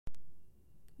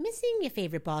missing your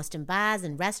favorite Boston bars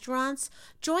and restaurants?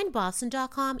 Join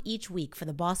Boston.com each week for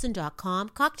the Boston.com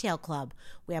Cocktail Club,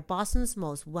 where Boston's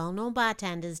most well-known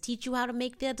bartenders teach you how to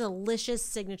make their delicious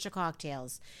signature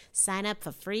cocktails. Sign up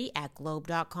for free at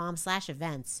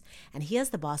globe.com/events. And here's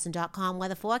the Boston.com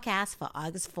weather forecast for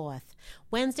August 4th.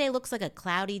 Wednesday looks like a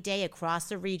cloudy day across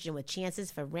the region with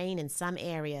chances for rain in some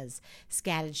areas.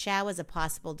 Scattered showers are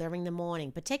possible during the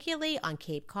morning, particularly on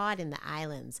Cape Cod and the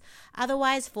islands.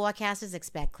 Otherwise, forecasters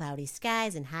expect cloudy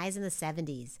skies and highs in the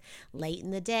 70s. Late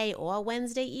in the day or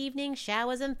Wednesday evening,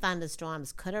 showers and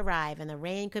thunderstorms could arrive and the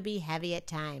rain could be heavy at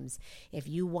times. If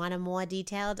you want a more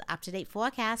detailed, up-to-date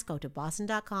forecast, go to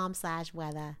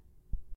boston.com/weather.